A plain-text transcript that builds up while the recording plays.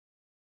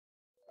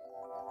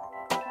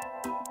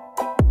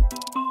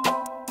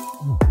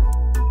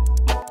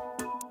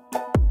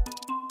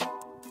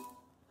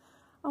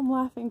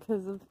laughing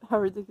because of how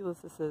ridiculous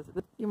this is.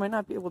 You might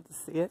not be able to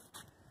see it,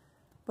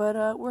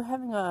 but we're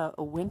having a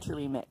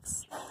wintry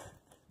mix.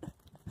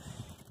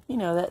 You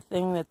know, that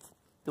thing that's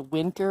the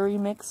wintry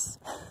mix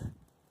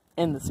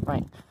in the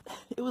spring.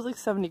 It was like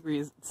 70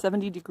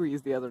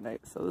 degrees the other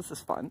night, so this is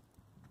fun.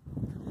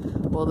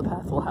 Well, the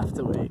path will have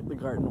to wait. The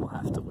garden will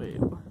have to wait.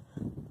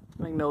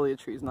 Magnolia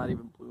tree's not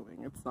even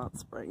blooming. It's not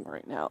spring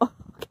right now.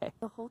 Okay.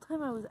 The whole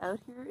time I was out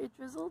here, it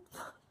drizzled,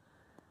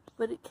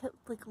 but it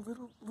kept like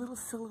little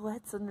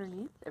silhouettes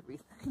underneath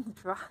everything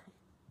dry.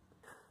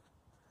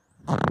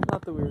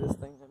 Not the weirdest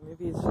thing, but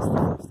maybe it's just the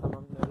first time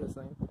I'm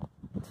noticing.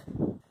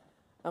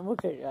 I'm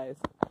okay, guys.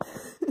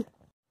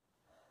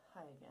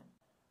 Hi again.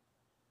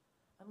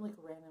 I'm like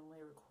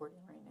randomly recording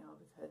right now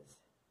because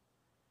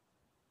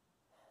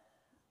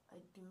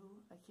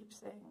I keep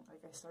saying,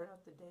 like I start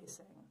out the day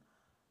saying,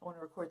 I want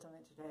to record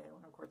something today, I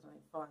want to record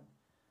something fun.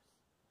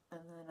 And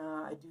then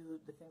I do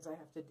the things I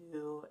have to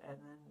do, and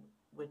then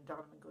when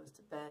Donovan goes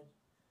to bed,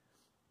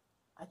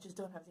 I just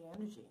don't have the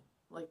energy.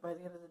 Like by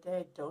the end of the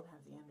day, I don't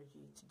have the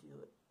energy to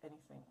do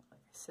anything.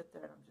 Like I sit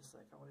there and I'm just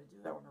like, I want to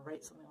do that, I want to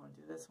write something, I want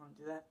to do this, I want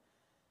to do that.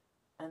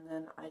 And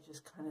then I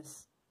just kind of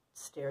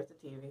stare at the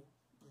TV,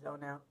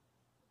 zone out,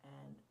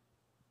 and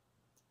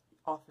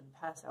often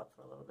pass out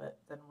for a little bit.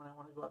 Then when I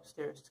want to go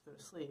upstairs to go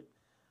to sleep,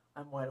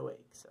 I'm wide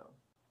awake, so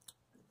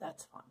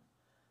that's fun.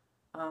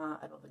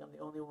 I don't think I'm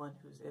the only one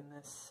who's in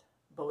this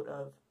boat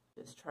of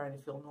just trying to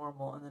feel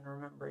normal and then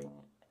remembering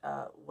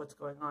what's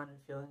going on and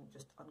feeling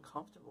just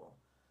uncomfortable,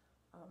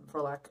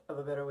 for lack of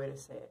a better way to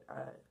say it.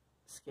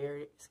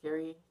 Scary,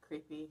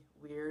 creepy,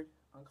 weird,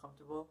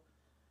 uncomfortable,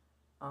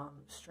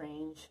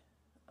 strange,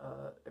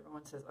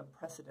 everyone says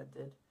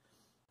unprecedented.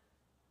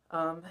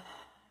 I'm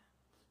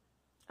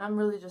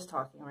really just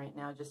talking right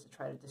now just to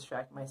try to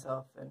distract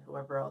myself and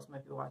whoever else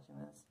might be watching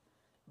this.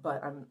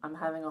 But I'm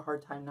having a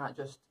hard time not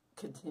just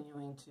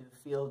continuing to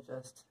feel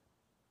just...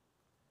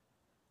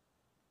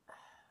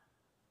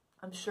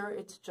 I'm sure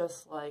it's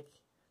just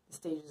like the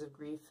stages of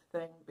grief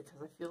thing,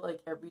 because I feel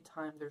like every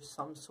time there's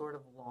some sort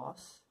of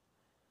loss,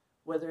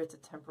 whether it's a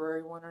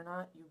temporary one or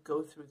not, you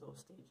go through those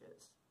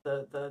stages.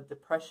 The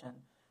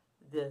depression,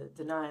 the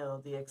denial,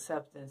 the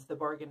acceptance, the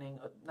bargaining,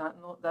 not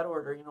in that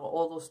order, you know,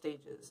 all those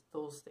stages.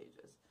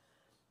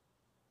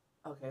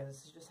 Okay,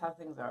 this is just how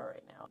things are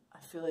right now. I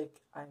feel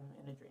like I'm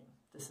in a dream.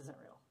 This isn't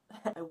real.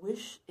 I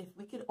wish if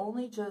we could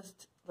only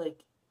just,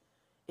 like,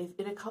 if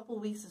in a couple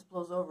weeks this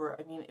blows over,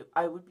 I mean,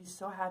 I would be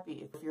so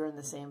happy. If you're in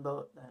the same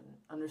boat, then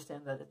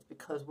understand that it's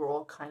because we're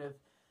all kind of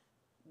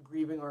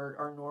grieving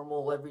our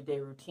normal everyday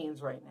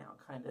routines right now,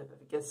 kind of.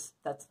 I guess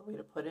that's the way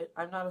to put it.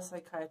 I'm not a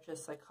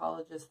psychiatrist,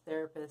 psychologist,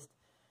 therapist,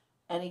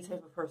 any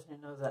type of person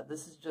who knows that.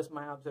 This is just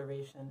my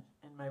observation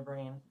in my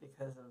brain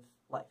because of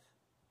life.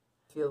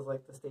 It feels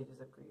like the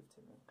stages of grief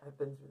to me. I've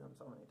been through them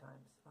so many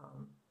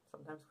times.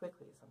 Sometimes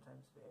quickly,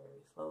 sometimes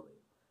very slowly.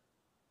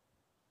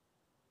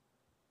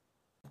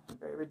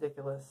 Very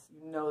ridiculous.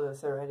 You know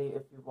this already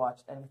if you've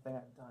watched anything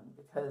I've done,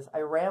 because I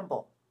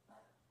ramble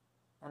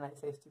and I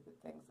say stupid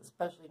things,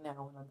 especially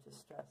now when I'm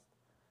just stressed.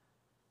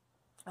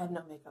 I have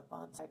no makeup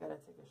on, so I gotta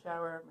take a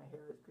shower, my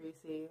hair is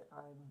greasy,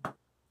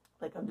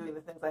 I'm doing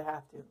the things I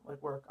have to,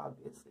 like work,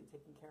 obviously,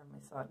 taking care of my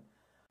son.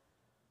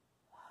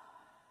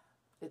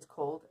 It's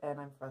cold and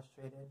I'm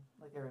frustrated,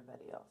 like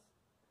everybody else.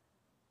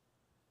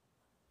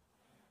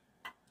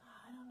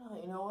 I don't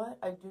know, you know what?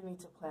 I do need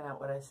to plan out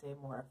what I say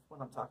more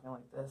when I'm talking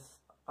like this.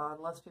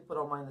 Unless people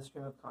don't mind the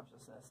stream of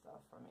consciousness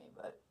stuff for me,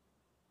 but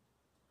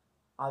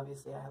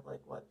obviously I have like,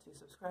 what, 2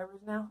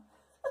 subscribers now?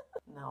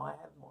 No, I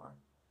have more.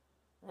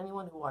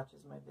 Anyone who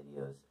watches my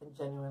videos and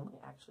genuinely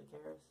actually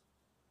cares,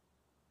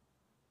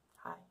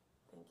 hi,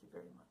 thank you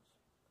very much.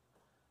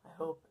 I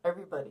hope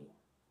everybody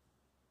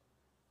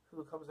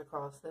who comes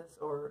across this,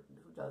 or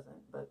who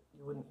doesn't, but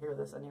you wouldn't hear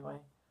this anyway,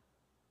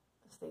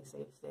 stay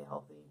safe, stay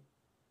healthy,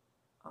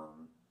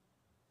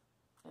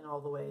 in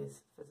all the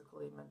ways,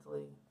 physically,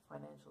 mentally,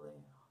 financially.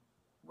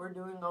 We're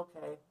doing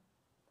okay.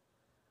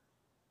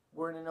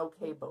 We're in an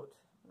okay boat.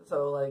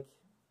 So, like,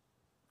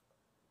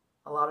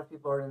 a lot of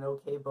people are in an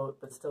okay boat,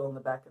 but still in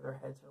the back of their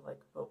heads are like,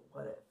 but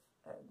what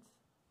if? And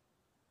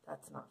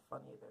that's not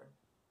fun either.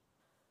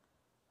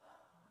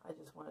 I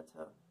just wanted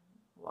to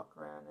walk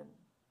around and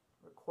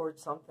record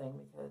something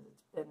because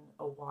it's been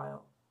a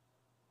while.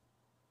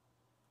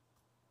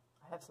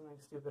 I have something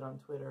stupid on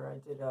Twitter. I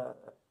did a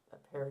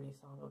parody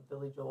song of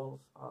Billy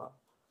Joel's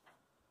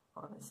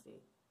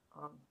Honesty.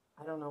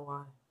 I don't know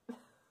why.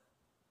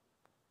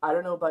 I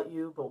don't know about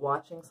you, but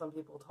watching some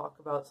people talk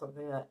about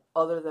something that,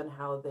 other than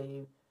how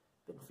they've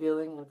been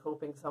feeling and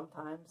coping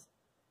sometimes,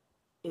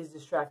 is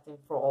distracting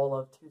for all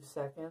of 2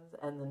 seconds,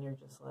 and then you're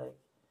just like,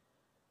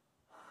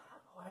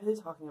 why are they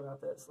talking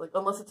about this? Like,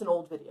 unless it's an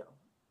old video.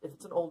 If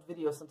it's an old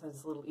video, sometimes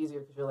it's a little easier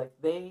because you're like,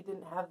 they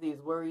didn't have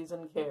these worries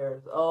and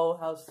cares. Oh,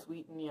 how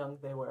sweet and young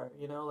they were,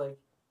 you know, like.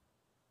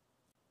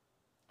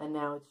 And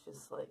now it's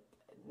just like,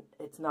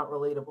 it's not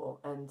relatable.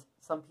 And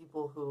some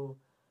people who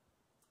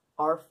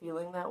are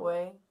feeling that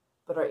way,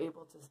 but are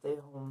able to stay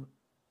home,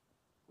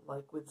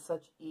 like, with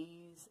such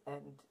ease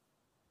and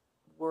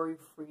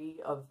worry-free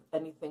of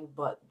anything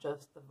but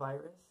just the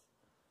virus,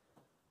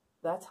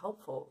 that's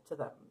helpful to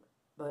them.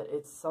 But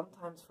it's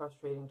sometimes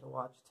frustrating to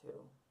watch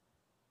too.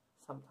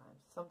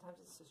 Sometimes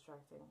it's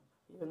distracting.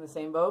 Are you in the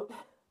same boat?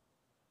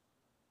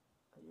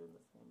 Are you in the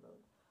same boat?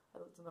 I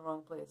looked in the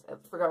wrong place. I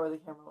forgot where the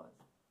camera was.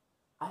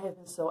 I have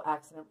been so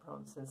accident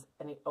prone since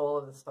all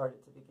of this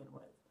started to begin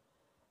with.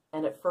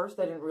 And at first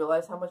I didn't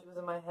realize how much was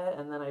in my head,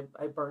 and then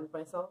I burned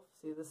myself.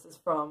 See, this is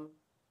from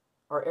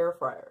our air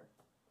fryer.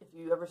 If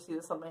you ever see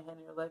this on my hand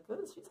and you're like, oh,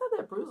 she's had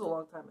that bruise a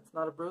long time. It's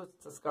not a bruise,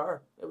 it's a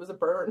scar. It was a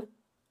burn.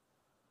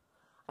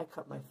 I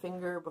cut my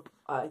finger,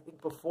 I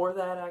think before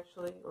that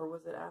actually, or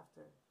was it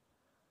after?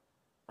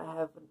 I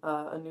have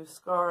a new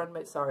scar on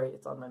my, sorry,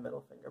 it's on my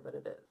middle finger, but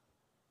it is.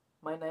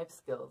 My knife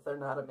skills, they're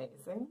not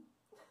amazing.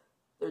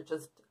 They're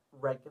just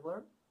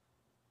regular.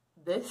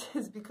 This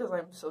is because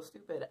I'm so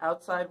stupid.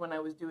 Outside when I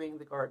was doing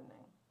the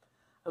gardening,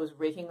 I was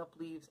raking up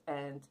leaves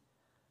and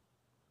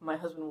my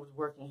husband was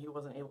working. He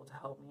wasn't able to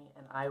help me,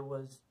 and I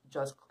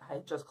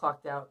had just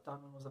clocked out.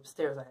 Donovan was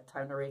upstairs. I had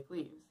time to rake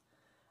leaves,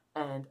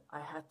 and I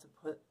had to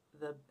put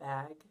the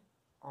bag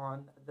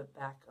on the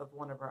back of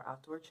one of our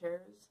outdoor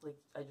chairs. Like,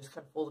 I just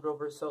kind of folded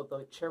over so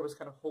the chair was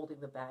kind of holding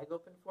the bag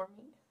open for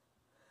me.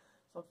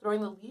 So I'm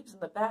throwing the leaves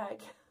in the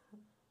bag,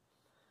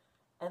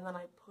 and then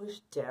I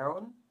pushed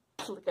down.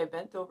 Like, I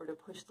bent over to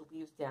push the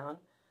leaves down,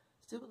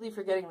 stupidly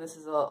forgetting this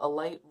is a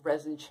light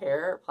resin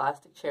chair,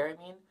 plastic chair, I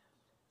mean.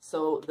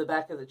 So the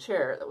back of the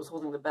chair that was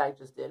holding the bag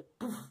just did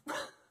poof.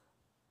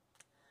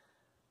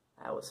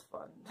 That was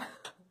fun.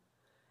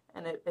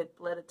 And it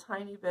bled a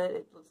tiny bit.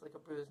 It looks like a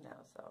bruise now,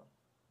 so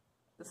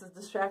this is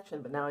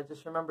distraction, but now I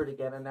just remembered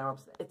again, and now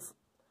it's,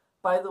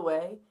 by the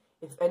way,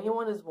 if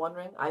anyone is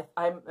wondering,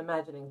 I'm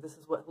imagining this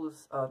is what not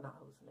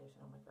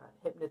hallucination, oh my god,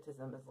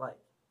 hypnotism is like.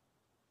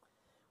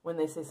 When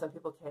they say some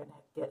people can't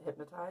get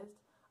hypnotized,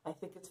 I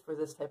think it's for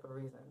this type of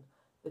reason.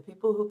 The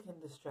people who can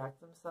distract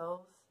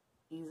themselves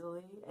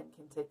easily and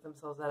can take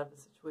themselves out of a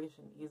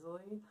situation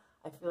easily,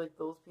 I feel like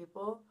those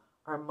people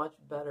are much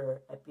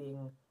better at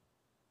being,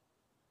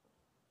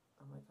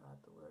 oh my god,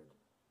 the word.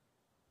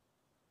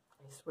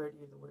 I swear to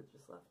you, the word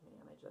just left me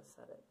and I just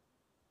said it.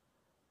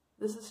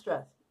 This is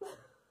stress.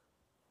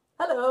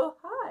 Hello,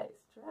 hi,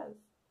 stress.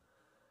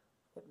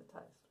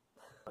 Hypnotized.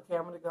 Okay,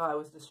 I'm going to go. I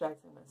was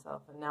distracting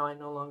myself, and now I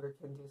no longer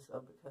can do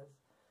so because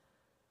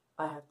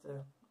I have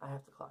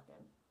to clock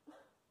in.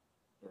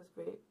 It was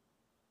great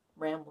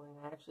rambling.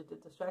 I actually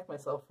did distract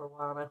myself for a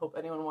while, and I hope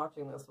anyone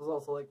watching this was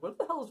also like, what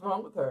the hell is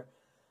wrong with her?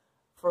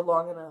 For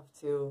long enough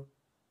to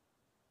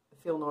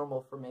feel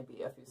normal for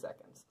maybe a few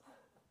seconds.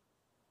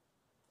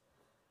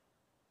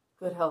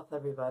 Good health,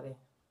 everybody.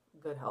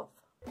 Good health.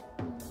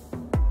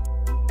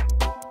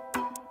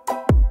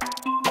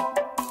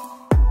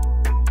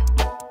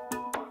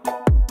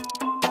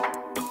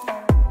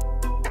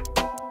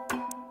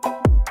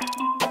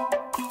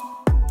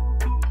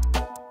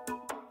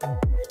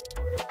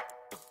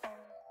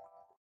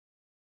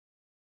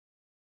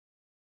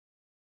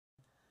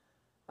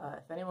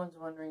 If anyone's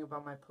wondering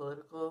about my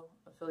political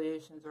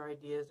affiliations or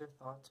ideas or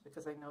thoughts,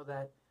 because I know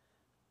that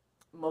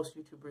most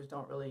YouTubers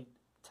don't really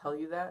tell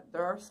you that,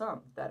 there are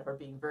some that are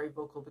being very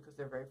vocal because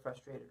they're very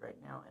frustrated right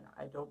now, and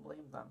I don't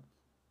blame them.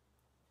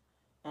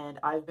 And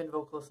I've been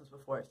vocal since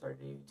before I started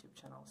a YouTube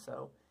channel,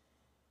 so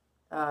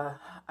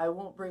I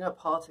won't bring up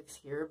politics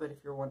here, but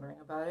if you're wondering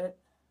about it,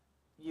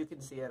 you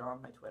can see it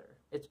on my Twitter.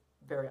 It's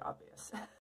very obvious.